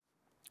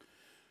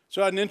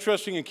So I had an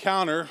interesting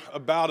encounter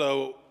about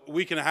a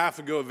week and a half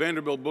ago at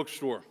Vanderbilt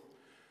Bookstore.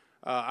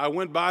 I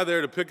went by there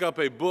to pick up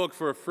a book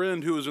for a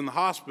friend who was in the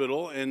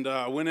hospital, and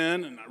I went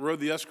in and I rode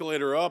the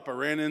escalator up. I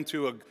ran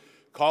into a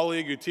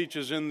colleague who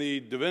teaches in the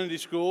divinity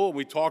school.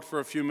 We talked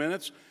for a few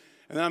minutes,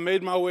 and then I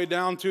made my way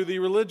down to the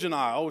religion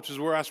aisle, which is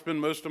where I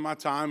spend most of my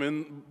time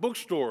in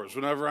bookstores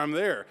whenever I'm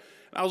there.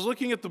 And I was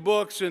looking at the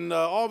books, and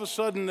all of a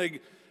sudden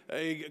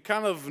a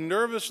kind of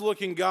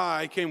nervous-looking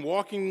guy came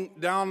walking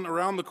down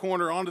around the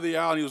corner onto the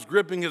aisle, and he was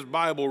gripping his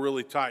Bible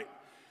really tight.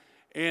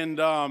 And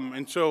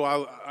so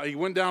I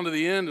went down to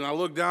the end, and I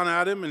looked down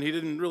at him, and he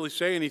didn't really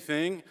say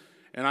anything.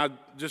 And I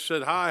just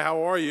said, "Hi,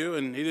 how are you?"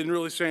 And he didn't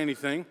really say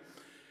anything.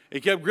 He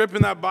kept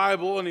gripping that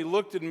Bible, and he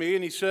looked at me,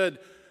 and he said,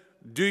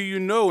 "Do you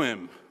know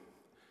him?"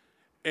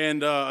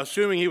 And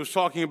assuming he was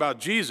talking about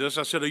Jesus,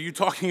 I said, "Are you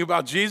talking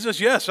about Jesus?"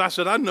 "Yes." I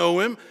said, "I know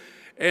him."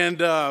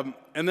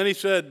 And then he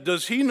said,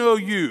 "Does he know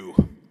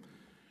you?"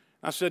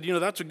 I said,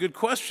 "That's a good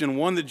question,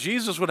 one that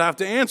Jesus would have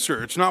to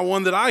answer. It's not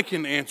one that I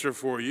can answer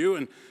for you."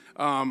 And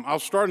I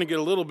was starting to get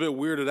a little bit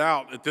weirded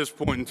out at this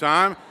point in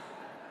time.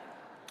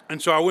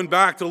 And so I went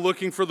back to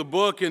looking for the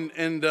book,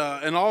 and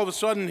all of a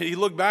sudden he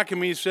looked back at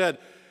me and said,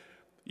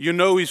 "You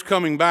know he's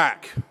coming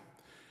back."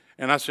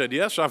 And I said,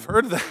 "Yes, I've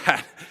heard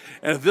that."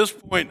 And at this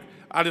point,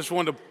 I just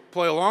wanted to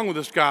play along with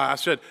this guy. I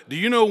said, "Do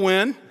you know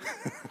when?"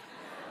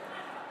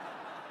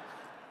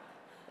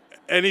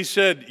 And he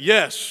said,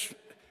 "Yes."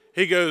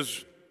 He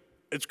goes,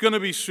 "It's going to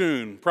be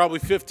soon, probably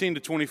 15 to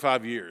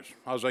 25 years.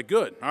 I was like,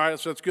 "Good. All right,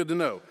 so that's good to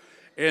know."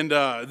 And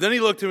then he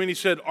looked at me and he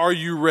said, "Are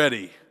you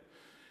ready?"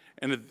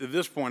 And at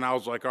this point, I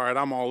was like, "All right,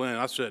 I'm all in."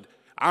 I said,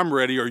 "I'm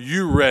ready. Are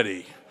you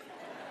ready?"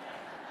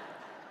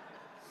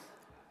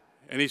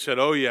 And he said,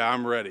 "Oh, yeah,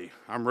 I'm ready.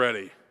 I'm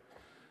ready."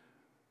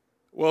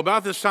 Well,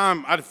 about this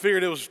time, I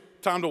figured it was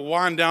time to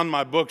wind down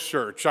my book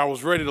search. I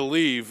was ready to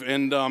leave.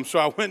 And so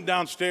I went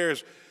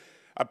downstairs.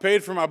 I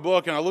paid for my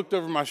book, and I looked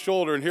over my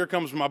shoulder, and here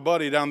comes my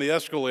buddy down the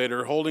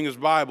escalator holding his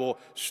Bible,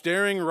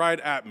 staring right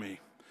at me.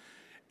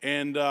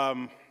 And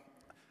I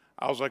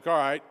was like, all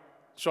right.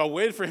 So I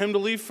waited for him to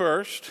leave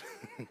first,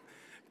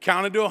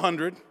 counted to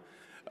 100,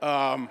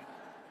 and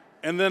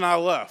then I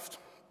left.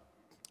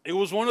 It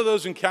was one of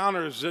those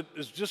encounters that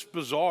is just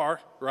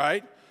bizarre,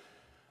 right?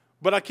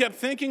 But I kept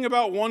thinking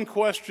about one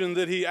question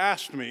that he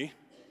asked me.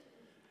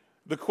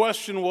 The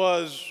question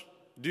was,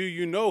 "Do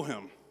you know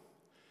him?"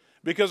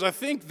 Because I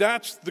think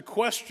that's the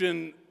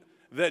question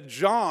that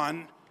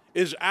John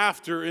is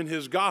after in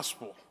his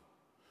gospel.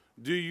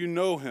 Do you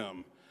know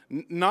him?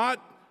 Not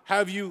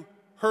have you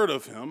heard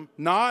of him,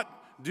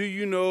 not do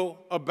you know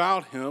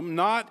about him,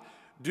 not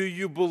do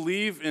you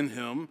believe in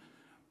him,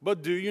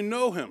 but do you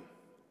know him?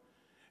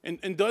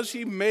 And does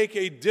he make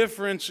a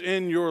difference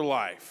in your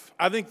life?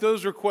 I think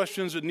those are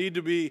questions that need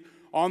to be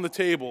on the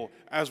table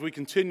as we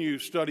continue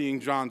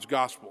studying John's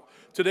gospel.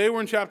 Today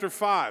we're in chapter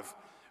 5.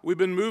 We've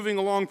been moving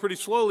along pretty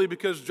slowly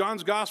because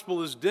John's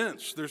gospel is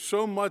dense. There's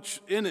so much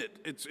in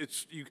it.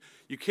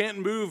 You can't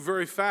move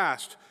very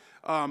fast.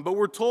 But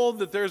we're told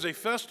that there's a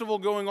festival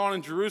going on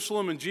in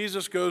Jerusalem, and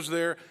Jesus goes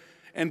there.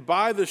 And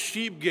by the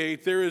sheep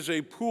gate, there is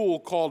a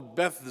pool called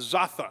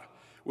Bethzatha,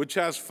 which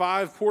has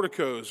 5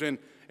 porticos. And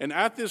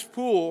at this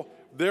pool,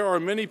 there are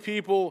many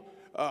people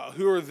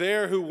who are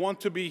there who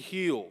want to be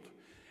healed.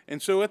 And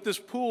so at this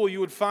pool, you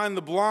would find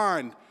the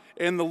blind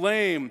and the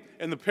lame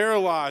and the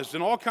paralyzed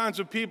and all kinds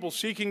of people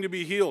seeking to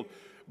be healed.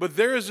 But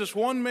there is this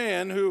one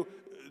man who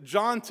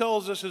John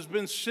tells us has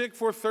been sick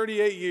for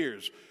 38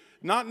 years.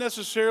 Not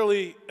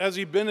necessarily has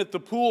he been at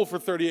the pool for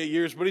 38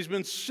 years, but he's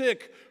been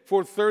sick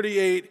for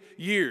 38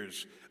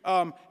 years.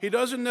 He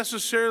doesn't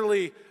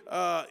necessarily,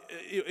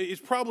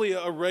 he's probably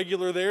a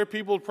regular there.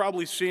 People have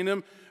probably seen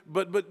him,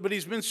 but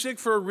he's been sick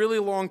for a really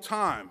long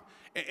time.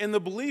 And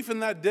the belief in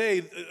that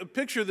day,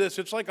 picture this,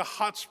 it's like a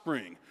hot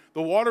spring.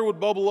 The water would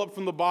bubble up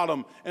from the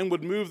bottom and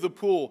would move the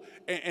pool.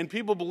 And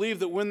people believed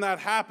that when that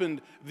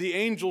happened, the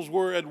angels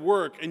were at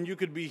work and you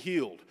could be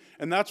healed.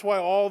 And that's why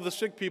all the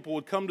sick people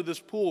would come to this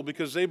pool,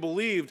 because they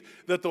believed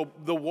that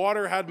the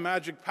water had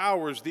magic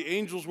powers. The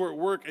angels were at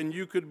work and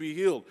you could be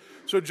healed.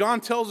 So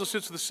John tells us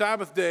it's the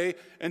Sabbath day,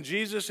 and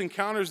Jesus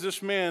encounters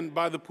this man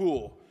by the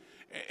pool.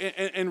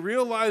 And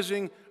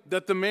realizing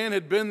that the man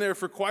had been there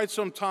for quite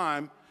some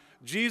time,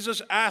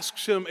 Jesus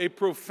asks him a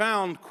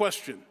profound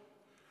question.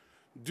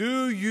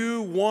 "Do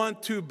you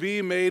want to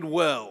be made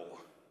well?"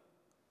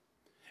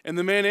 And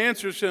the man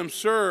answers him,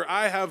 "Sir,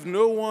 I have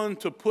no one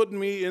to put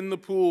me in the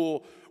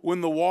pool when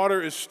the water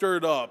is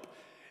stirred up.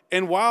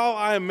 And while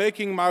I am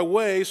making my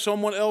way,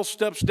 someone else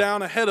steps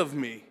down ahead of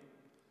me."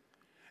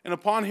 And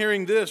upon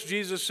hearing this,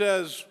 Jesus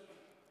says,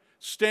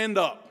 "Stand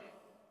up,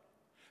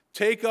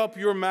 take up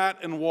your mat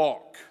and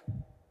walk."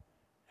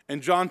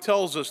 And John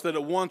tells us that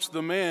at once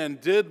the man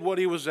did what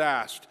he was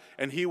asked,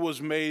 and he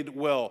was made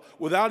well.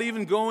 Without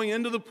even going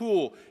into the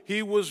pool,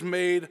 he was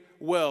made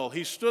well.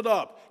 He stood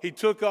up, he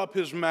took up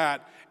his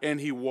mat,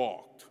 and he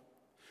walked.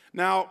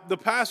 Now, the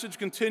passage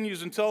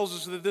continues and tells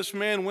us that this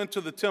man went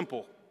to the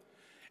temple,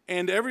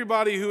 and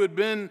everybody who had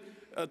been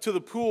to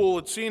the pool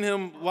had seen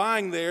him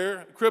lying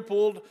there,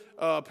 crippled,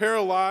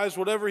 paralyzed,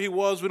 whatever he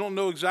was, we don't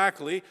know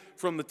exactly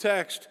from the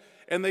text,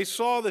 and they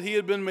saw that he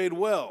had been made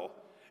well.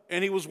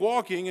 And he was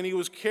walking and he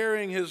was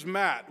carrying his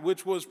mat,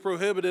 which was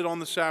prohibited on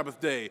the Sabbath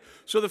day.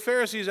 So the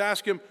Pharisees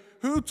asked him,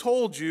 "Who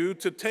told you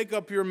to take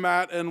up your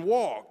mat and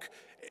walk?"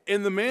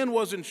 And the man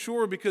wasn't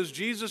sure because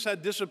Jesus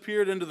had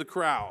disappeared into the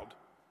crowd.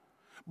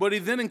 But he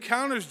then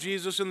encounters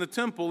Jesus in the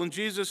temple, and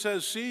Jesus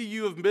says, "See,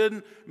 you have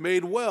been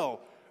made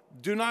well.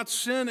 Do not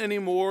sin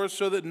anymore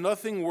so that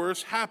nothing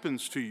worse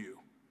happens to you."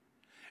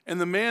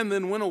 And the man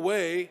then went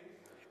away,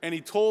 and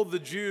he told the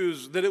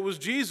Jews that it was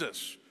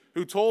Jesus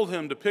who told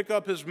him to pick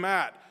up his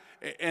mat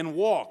and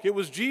walk. It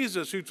was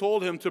Jesus who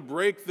told him to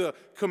break the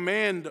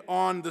command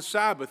on the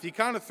Sabbath. He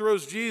kind of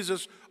throws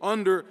Jesus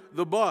under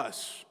the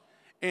bus.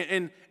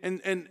 And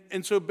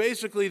so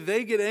basically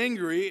they get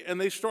angry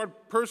and they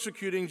start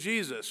persecuting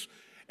Jesus.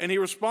 And he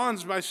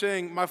responds by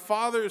saying, "My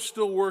Father is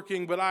still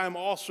working, but I am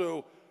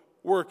also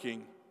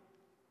working."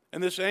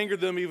 And this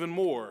angered them even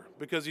more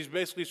because he's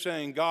basically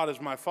saying, "God is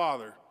my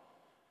Father."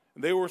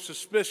 And they were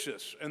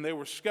suspicious and they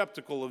were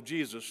skeptical of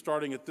Jesus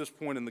starting at this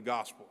point in the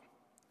gospel.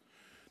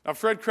 Now,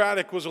 Fred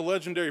Craddock was a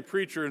legendary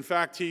preacher. In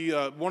fact, he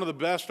one of the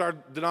best our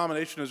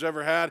denomination has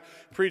ever had.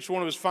 Preached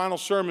one of his final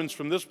sermons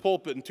from this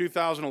pulpit in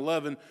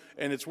 2011,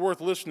 and it's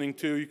worth listening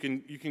to. You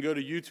can go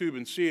to YouTube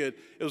and see it.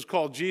 It was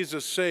called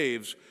 "Jesus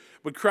Saves."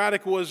 But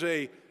Craddock was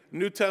a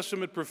New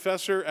Testament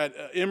professor at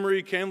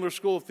Emory Candler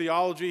School of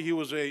Theology. He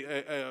was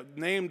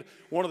named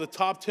one of the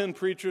top 10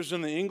 preachers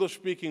in the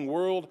English-speaking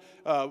world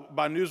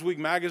by Newsweek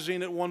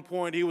magazine at one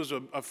point. He was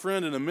a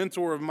friend and a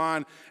mentor of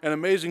mine, an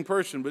amazing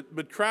person.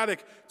 But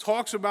Craddock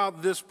talks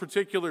about this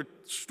particular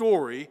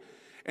story,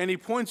 and he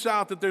points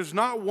out that there's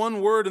not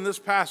one word in this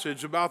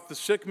passage about the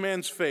sick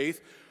man's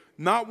faith,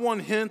 not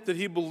one hint that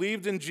he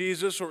believed in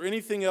Jesus or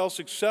anything else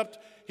except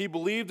he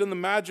believed in the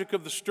magic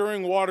of the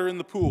stirring water in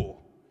the pool.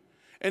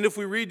 And if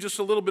we read just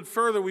a little bit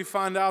further, we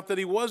find out that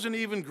he wasn't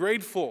even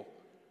grateful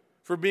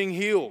for being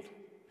healed.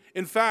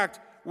 In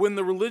fact, when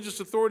the religious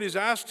authorities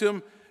asked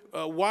him,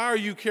 "Why are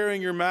you carrying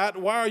your mat?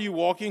 Why are you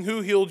walking? Who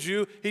healed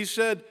you?" He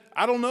said,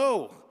 "I don't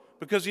know,"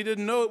 because he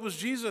didn't know it was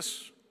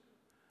Jesus.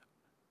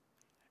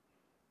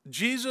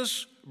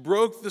 Jesus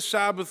broke the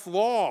Sabbath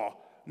law,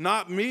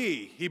 not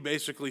me, he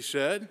basically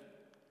said.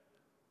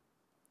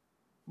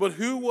 But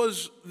who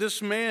was this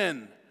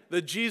man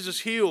that Jesus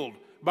healed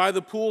by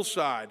the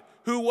poolside?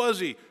 Who was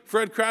he?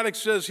 Fred Craddock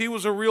says he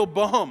was a real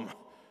bum.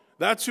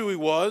 That's who he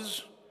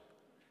was.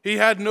 He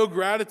had no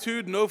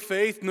gratitude, no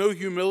faith, no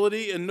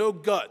humility, and no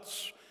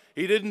guts.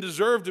 He didn't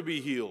deserve to be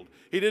healed.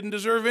 He didn't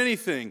deserve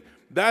anything.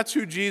 That's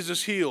who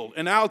Jesus healed,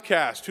 an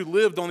outcast who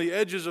lived on the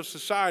edges of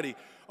society,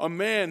 a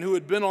man who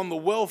had been on the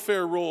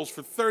welfare rolls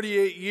for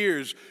 38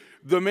 years.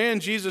 The man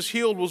Jesus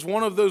healed was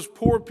one of those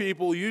poor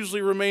people who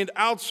usually remained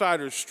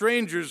outsiders,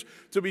 strangers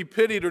to be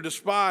pitied or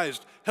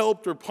despised,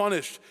 helped or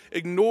punished,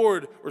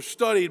 ignored or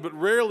studied, but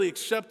rarely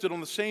accepted on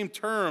the same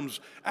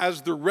terms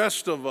as the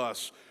rest of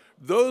us.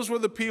 Those were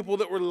the people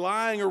that were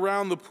lying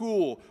around the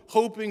pool,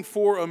 hoping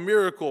for a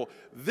miracle.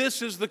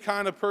 This is the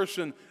kind of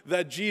person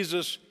that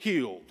Jesus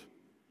healed.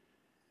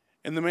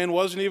 And the man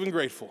wasn't even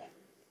grateful.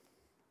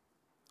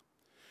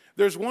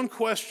 There's one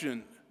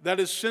question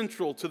that is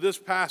central to this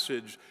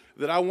passage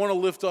that I want to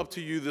lift up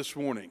to you this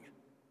morning.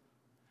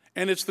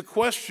 And it's the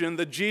question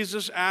that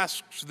Jesus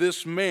asks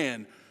this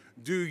man: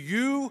 do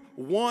you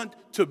want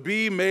to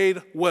be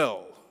made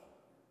well?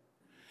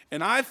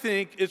 And I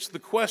think it's the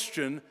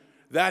question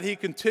that he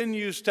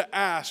continues to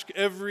ask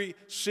every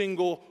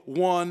single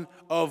one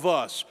of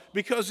us.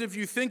 Because if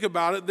you think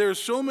about it,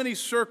 there's so many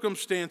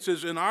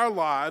circumstances in our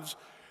lives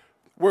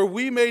where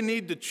we may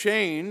need to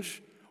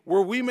change,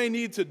 where we may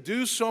need to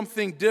do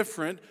something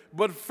different,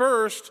 but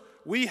first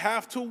we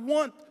have to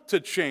want to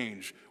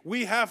change.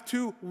 We have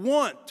to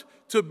want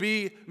to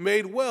be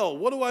made well.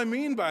 What do I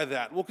mean by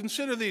that? Well,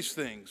 consider these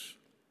things.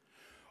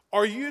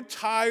 Are you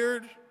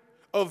tired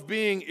of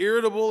being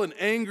irritable and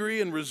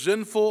angry and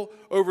resentful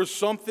over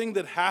something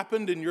that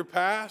happened in your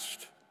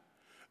past?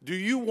 Do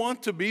you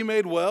want to be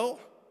made well?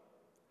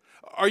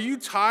 Are you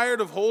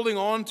tired of holding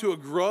on to a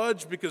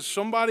grudge because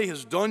somebody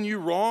has done you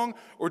wrong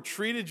or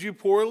treated you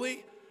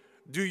poorly?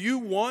 Do you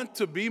want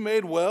to be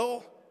made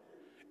well?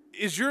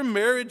 Is your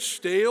marriage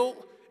stale?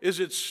 Is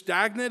it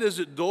stagnant? Is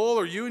it dull?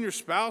 Are you and your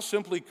spouse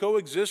simply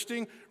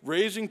coexisting,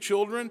 raising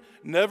children,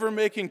 never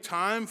making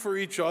time for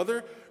each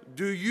other?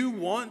 Do you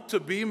want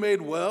to be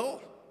made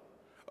well?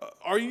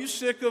 Are you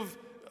sick of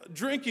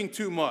drinking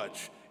too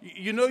much?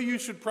 You know you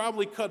should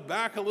probably cut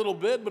back a little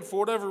bit, but for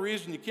whatever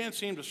reason you can't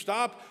seem to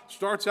stop.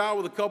 Starts out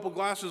with a couple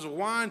glasses of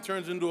wine,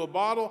 turns into a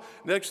bottle.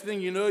 Next thing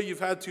you know, you've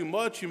had too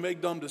much, you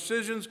make dumb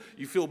decisions,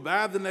 you feel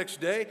bad the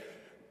next day.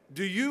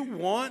 Do you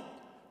want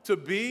to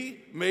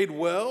be made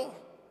well?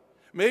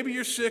 Maybe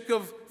you're sick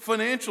of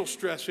financial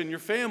stress in your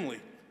family.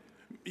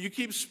 You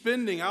keep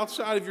spending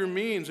outside of your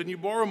means and you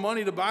borrow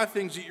money to buy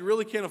things that you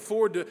really can't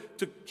afford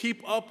to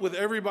keep up with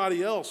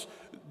everybody else.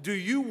 Do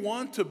you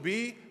want to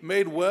be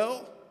made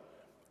well?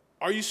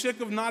 Are you sick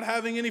of not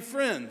having any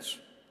friends?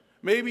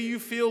 Maybe you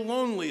feel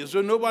lonely, as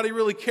though nobody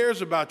really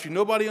cares about you,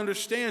 nobody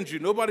understands you,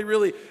 nobody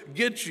really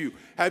gets you.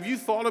 Have you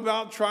thought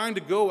about trying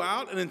to go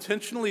out and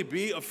intentionally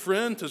be a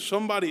friend to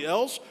somebody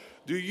else?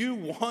 Do you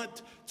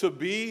want to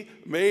be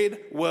made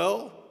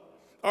well?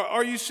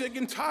 Are you sick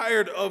and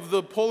tired of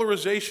the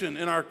polarization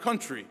in our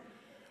country?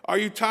 Are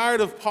you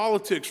tired of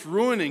politics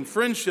ruining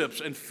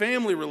friendships and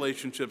family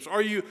relationships?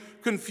 Are you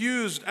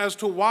confused as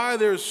to why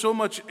there's so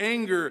much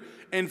anger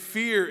and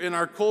fear in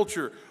our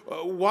culture?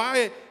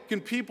 Why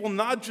can people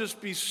not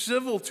just be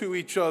civil to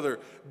each other?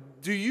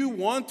 Do you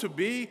want to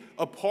be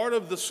a part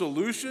of the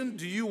solution?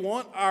 Do you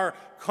want our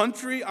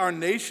country, our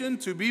nation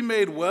to be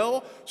made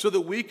well so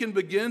that we can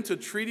begin to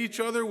treat each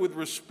other with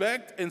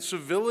respect and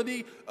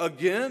civility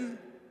again?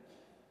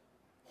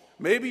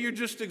 Maybe you're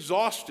just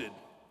exhausted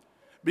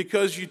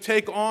because you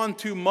take on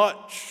too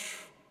much.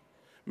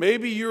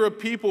 Maybe you're a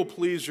people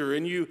pleaser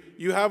and you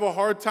have a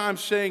hard time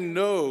saying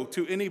no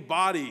to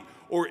anybody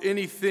or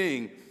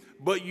anything,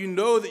 but you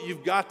know that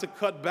you've got to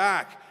cut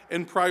back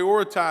and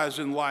prioritize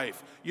in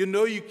life. You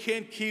know you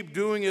can't keep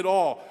doing it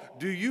all.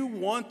 Do you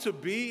want to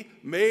be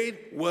made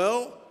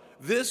well?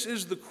 This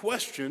is the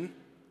question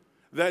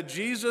that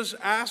Jesus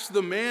asked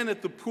the man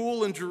at the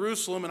pool in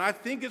Jerusalem, and I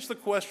think it's the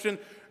question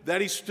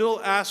that he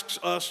still asks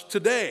us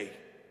today.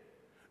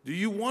 Do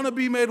you want to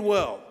be made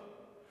well?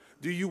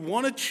 Do you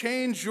want to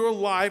change your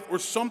life or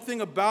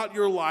something about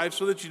your life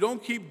so that you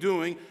don't keep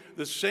doing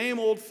the same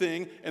old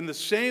thing and the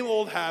same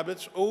old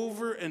habits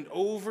over and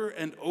over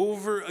and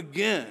over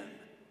again?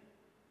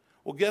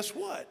 Well, guess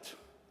what?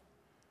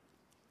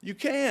 You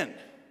can.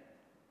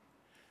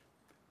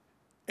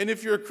 And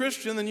if you're a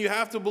Christian, then you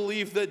have to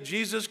believe that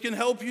Jesus can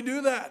help you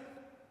do that.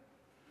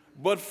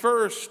 But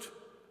first,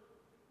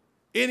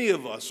 any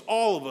of us,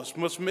 all of us,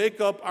 must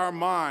make up our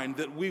mind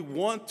that we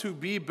want to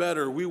be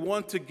better, we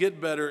want to get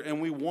better,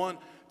 and we want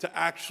to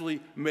actually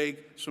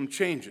make some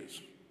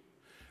changes.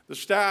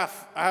 I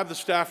have the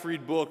staff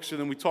read books,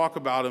 and then we talk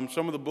about them.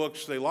 Some of the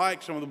books they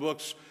like, some of the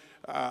books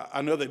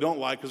I know they don't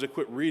like because they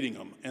quit reading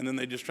them, and then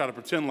they just try to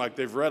pretend like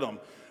they've read them.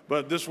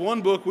 But this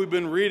one book we've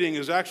been reading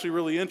is actually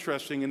really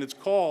interesting, and it's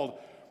called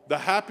The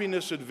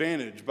Happiness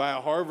Advantage by a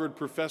Harvard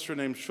professor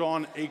named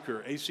Shawn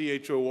Achor,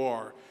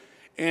 A-C-H-O-R.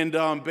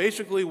 And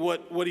basically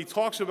what he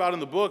talks about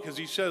in the book is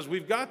he says,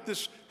 we've got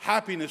this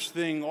happiness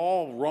thing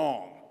all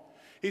wrong.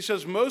 He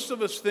says, most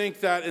of us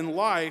think that in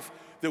life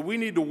that we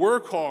need to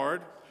work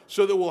hard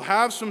so that we'll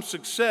have some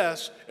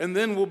success and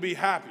then we'll be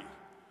happy.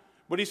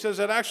 But he says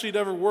that actually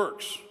never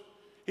works.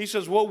 He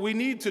says what we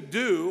need to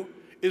do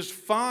is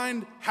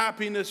find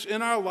happiness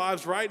in our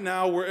lives right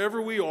now,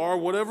 wherever we are,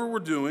 whatever we're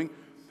doing.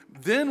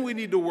 Then we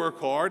need to work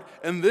hard,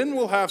 and then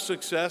we'll have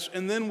success,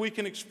 and then we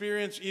can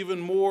experience even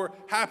more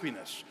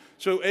happiness.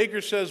 So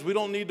Achor says we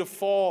don't need to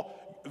fall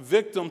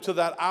victim to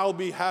that I'll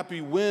be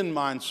happy when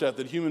mindset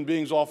that human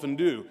beings often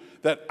do.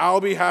 That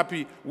I'll be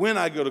happy when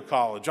I go to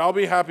college. I'll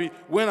be happy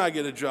when I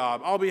get a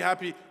job. I'll be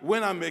happy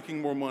when I'm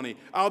making more money.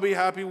 I'll be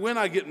happy when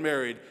I get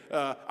married.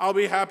 I'll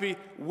be happy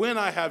when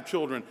I have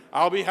children.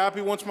 I'll be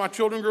happy once my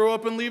children grow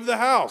up and leave the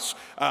house.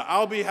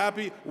 I'll be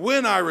happy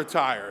when I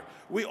retire.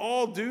 We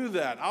all do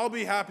that. I'll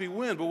be happy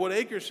when. But what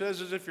Achor says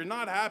is if you're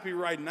not happy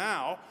right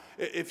now,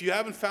 if you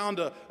haven't found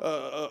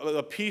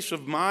a peace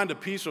of mind, a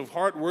peace of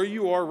heart where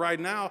you are right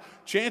now,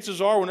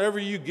 chances are whenever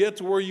you get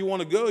to where you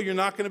want to go, you're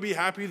not going to be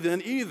happy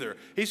then either.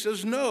 He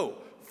says, no,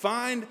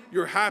 find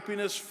your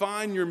happiness,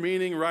 find your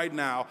meaning right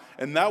now,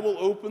 and that will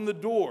open the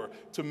door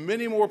to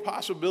many more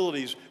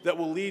possibilities that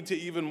will lead to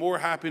even more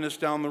happiness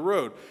down the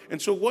road.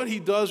 And so what he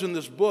does in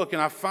this book,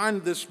 and I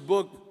find this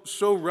book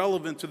so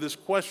relevant to this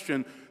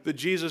question that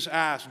Jesus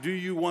asked, do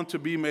you want to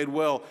be made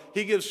well?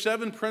 He gives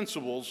 7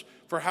 principles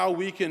for how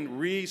we can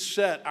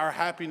reset our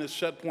happiness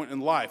set point in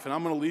life, and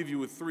I'm going to leave you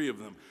with 3 of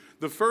them.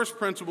 The first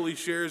principle he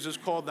shares is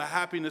called the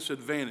happiness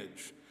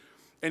advantage.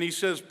 And he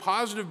says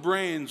positive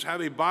brains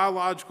have a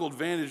biological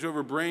advantage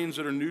over brains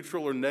that are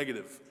neutral or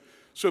negative.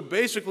 So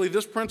basically,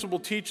 this principle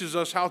teaches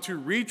us how to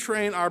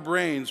retrain our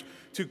brains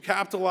to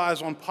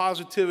capitalize on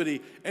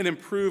positivity and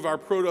improve our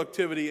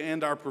productivity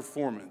and our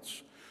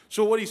performance.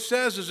 So what he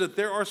says is that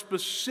there are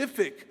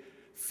specific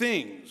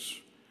things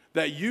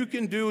that you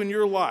can do in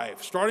your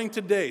life, starting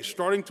today,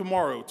 starting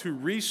tomorrow, to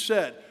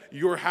reset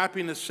your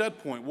happiness set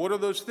point. What are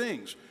those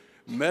things?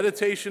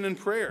 Meditation and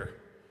prayer.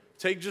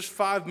 Take just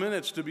 5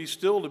 minutes to be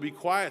still, to be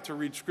quiet, to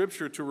read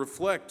scripture, to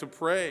reflect, to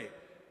pray.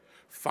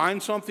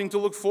 Find something to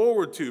look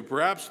forward to.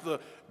 Perhaps the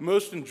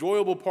most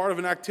enjoyable part of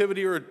an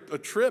activity or a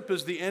trip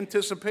is the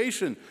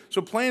anticipation.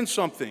 So plan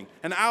something,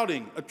 an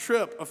outing, a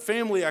trip, a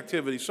family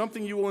activity,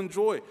 something you will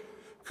enjoy.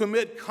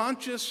 Commit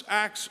conscious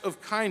acts of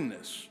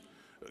kindness.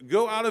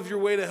 Go out of your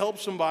way to help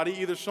somebody,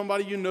 either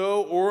somebody you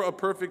know or a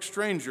perfect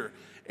stranger.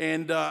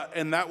 And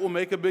that will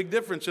make a big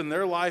difference in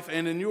their life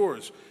and in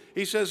yours.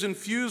 He says,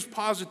 infuse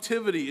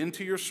positivity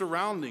into your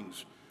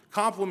surroundings.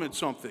 Compliment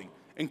something.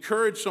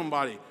 Encourage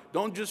somebody.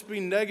 Don't just be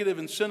negative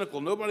and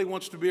cynical. Nobody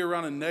wants to be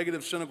around a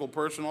negative, cynical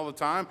person all the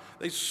time.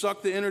 They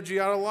suck the energy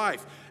out of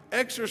life.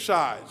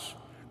 Exercise.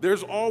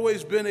 There's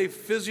always been a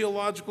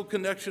physiological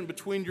connection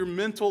between your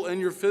mental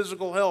and your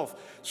physical health.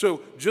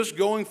 So just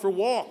going for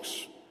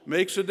walks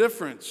makes a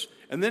difference.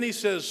 And then he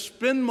says,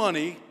 spend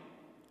money,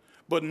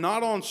 but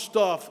not on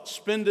stuff,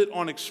 spend it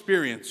on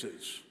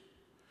experiences.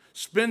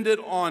 Spend it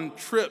on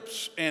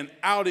trips and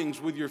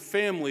outings with your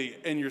family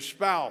and your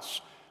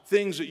spouse,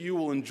 things that you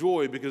will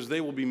enjoy because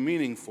they will be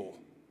meaningful.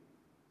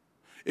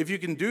 If you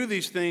can do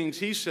these things,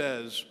 he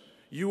says,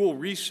 you will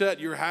reset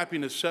your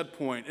happiness set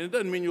point. And it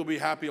doesn't mean you'll be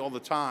happy all the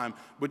time,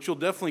 but you'll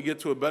definitely get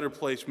to a better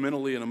place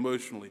mentally and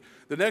emotionally.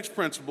 The next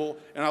principle,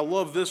 and I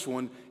love this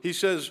one, he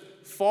says,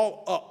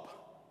 fall up.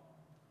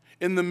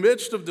 In the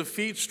midst of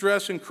defeat,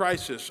 stress, and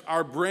crisis,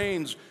 our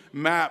brains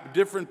map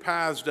different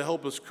paths to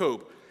help us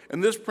cope.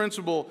 And this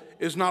principle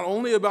is not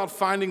only about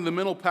finding the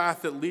mental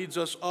path that leads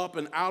us up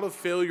and out of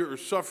failure or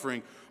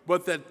suffering,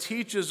 but that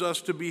teaches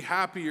us to be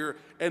happier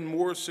and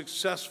more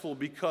successful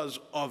because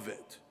of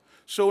it.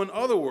 So in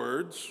other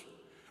words,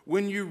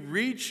 when you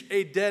reach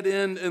a dead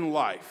end in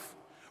life,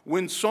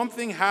 when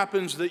something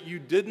happens that you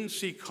didn't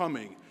see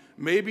coming,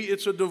 maybe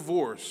it's a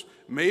divorce,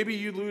 maybe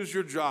you lose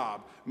your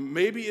job,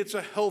 maybe it's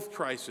a health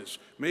crisis,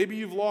 maybe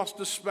you've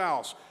lost a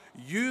spouse,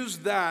 use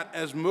that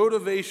as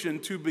motivation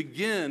to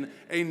begin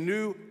a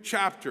new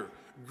chapter.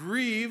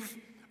 Grieve,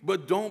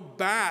 but don't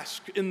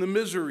bask in the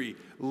misery.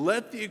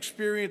 Let the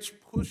experience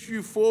push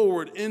you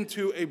forward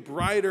into a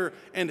brighter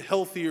and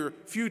healthier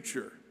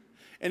future.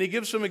 And he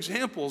gives some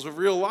examples of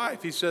real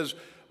life. He says,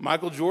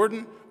 Michael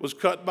Jordan was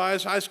cut by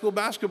his high school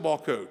basketball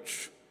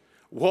coach.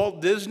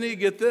 Walt Disney,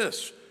 get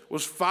this,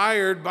 was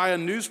fired by a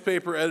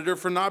newspaper editor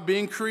for not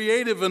being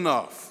creative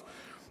enough.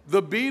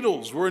 The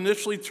Beatles were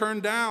initially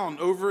turned down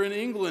over in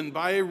England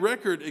by a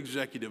record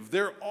executive.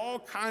 There are all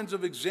kinds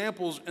of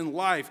examples in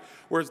life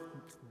where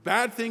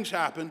bad things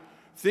happen,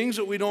 things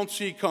that we don't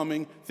see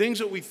coming, things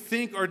that we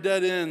think are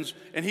dead ends,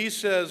 and he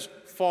says,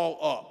 fall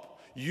up.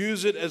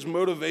 Use it as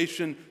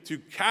motivation to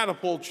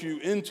catapult you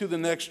into the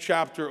next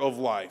chapter of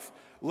life.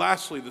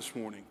 Lastly, this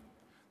morning,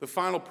 the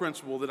final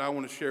principle that I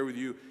want to share with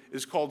you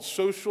is called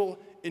social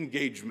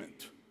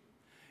engagement.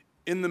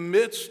 In the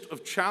midst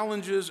of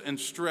challenges and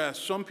stress,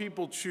 some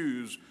people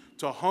choose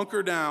to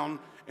hunker down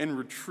and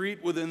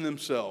retreat within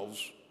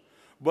themselves.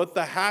 But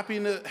the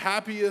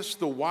happiest,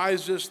 the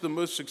wisest, the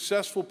most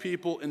successful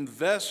people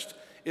invest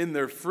in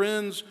their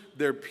friends,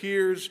 their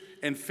peers,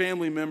 and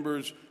family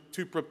members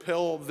to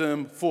propel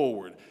them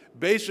forward.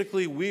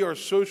 Basically, we are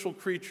social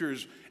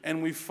creatures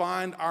and we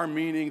find our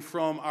meaning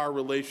from our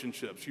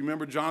relationships. You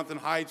remember Jonathan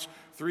Haidt's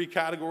 3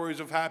 categories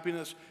of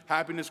happiness?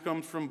 Happiness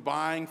comes from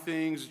buying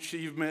things,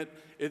 achievement.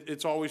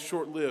 It's always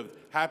short-lived.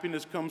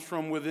 Happiness comes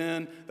from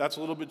within. That's a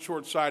little bit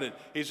short-sighted.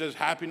 He says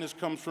happiness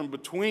comes from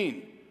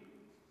between.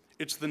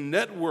 It's the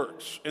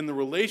networks and the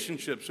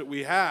relationships that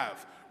we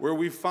have where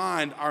we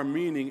find our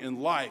meaning in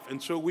life.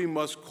 And so we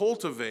must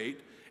cultivate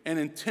and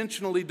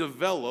intentionally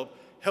develop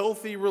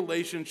healthy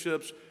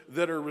relationships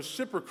that are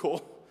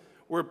reciprocal,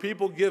 where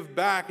people give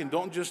back and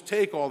don't just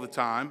take all the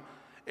time.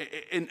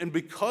 And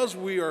because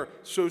we are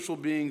social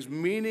beings,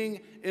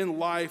 meaning in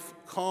life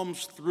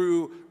comes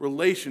through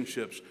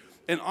relationships.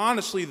 And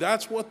honestly,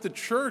 that's what the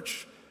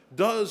church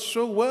does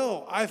so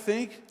well, I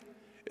think,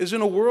 is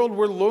in a world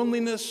where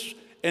loneliness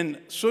and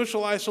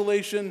social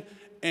isolation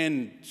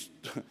and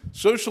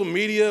social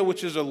media,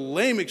 which is a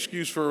lame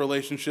excuse for a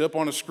relationship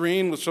on a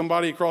screen with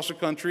somebody across the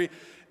country,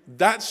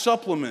 that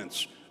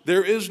supplements.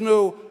 There is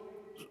no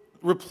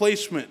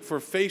replacement for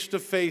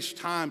face-to-face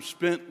time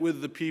spent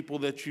with the people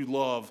that you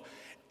love.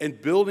 And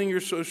building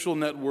your social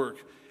network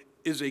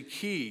is a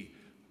key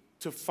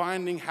to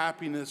finding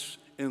happiness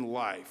in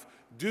life.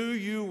 Do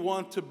you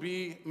want to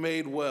be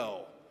made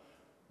well?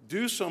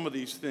 Do some of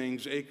these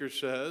things, Aker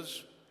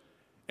says,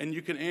 and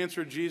you can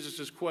answer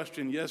Jesus'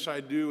 question, yes,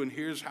 I do, and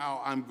here's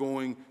how I'm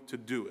going to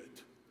do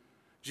it.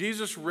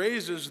 Jesus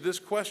raises this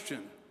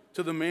question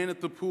to the man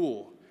at the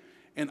pool,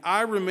 and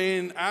I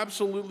remain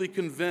absolutely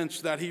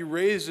convinced that he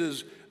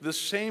raises the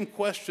same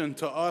question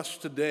to us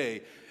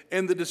today.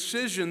 And the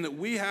decision that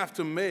we have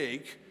to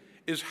make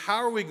is, how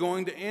are we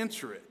going to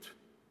answer it?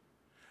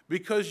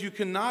 Because you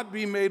cannot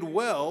be made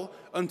well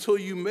until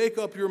you make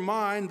up your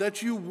mind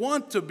that you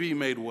want to be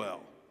made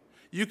well.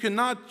 You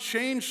cannot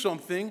change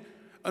something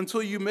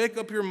until you make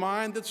up your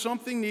mind that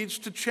something needs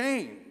to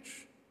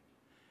change.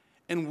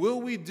 And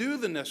will we do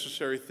the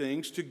necessary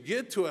things to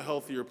get to a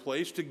healthier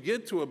place, to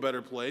get to a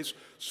better place,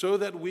 so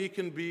that we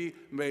can be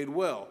made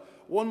well?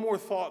 One more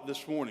thought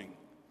this morning.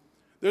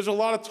 There's a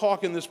lot of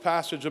talk in this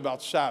passage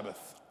about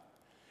Sabbath,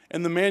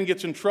 and the man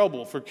gets in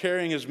trouble for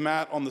carrying his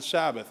mat on the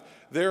Sabbath.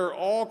 There are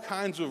all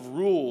kinds of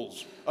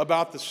rules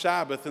about the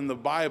Sabbath in the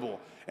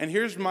Bible, and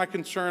here's my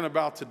concern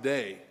about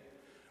today.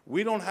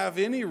 We don't have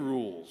any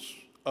rules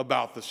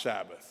about the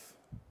Sabbath.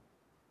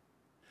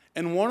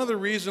 And one of the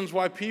reasons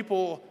why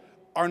people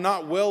are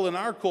not well in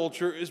our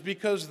culture is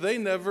because they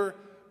never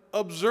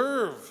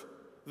observe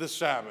the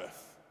Sabbath.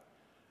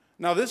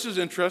 Now, this is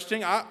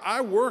interesting.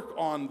 I work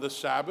on the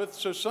Sabbath,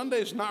 so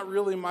Sunday's not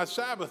really my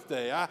Sabbath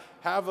day. I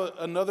have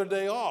another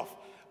day off.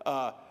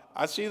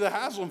 I see the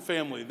Haslam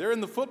family. They're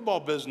in the football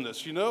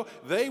business, you know.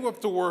 They have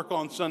to work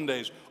on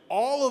Sundays.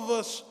 All of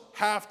us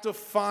have to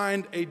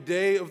find a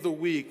day of the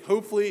week.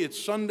 Hopefully it's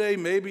Sunday,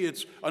 maybe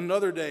it's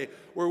another day,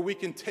 where we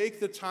can take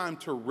the time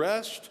to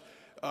rest,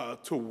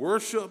 to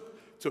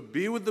worship, to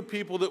be with the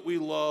people that we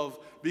love,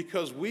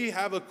 because we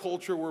have a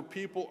culture where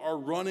people are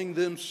running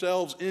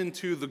themselves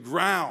into the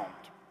ground.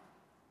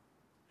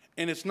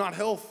 And it's not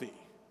healthy.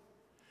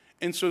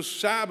 And so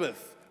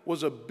Sabbath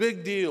was a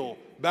big deal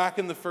back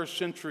in the first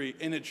century,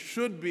 and it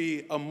should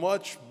be a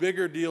much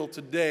bigger deal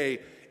today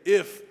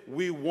if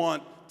we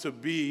want to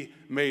be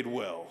made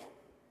well.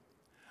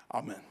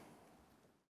 Amen.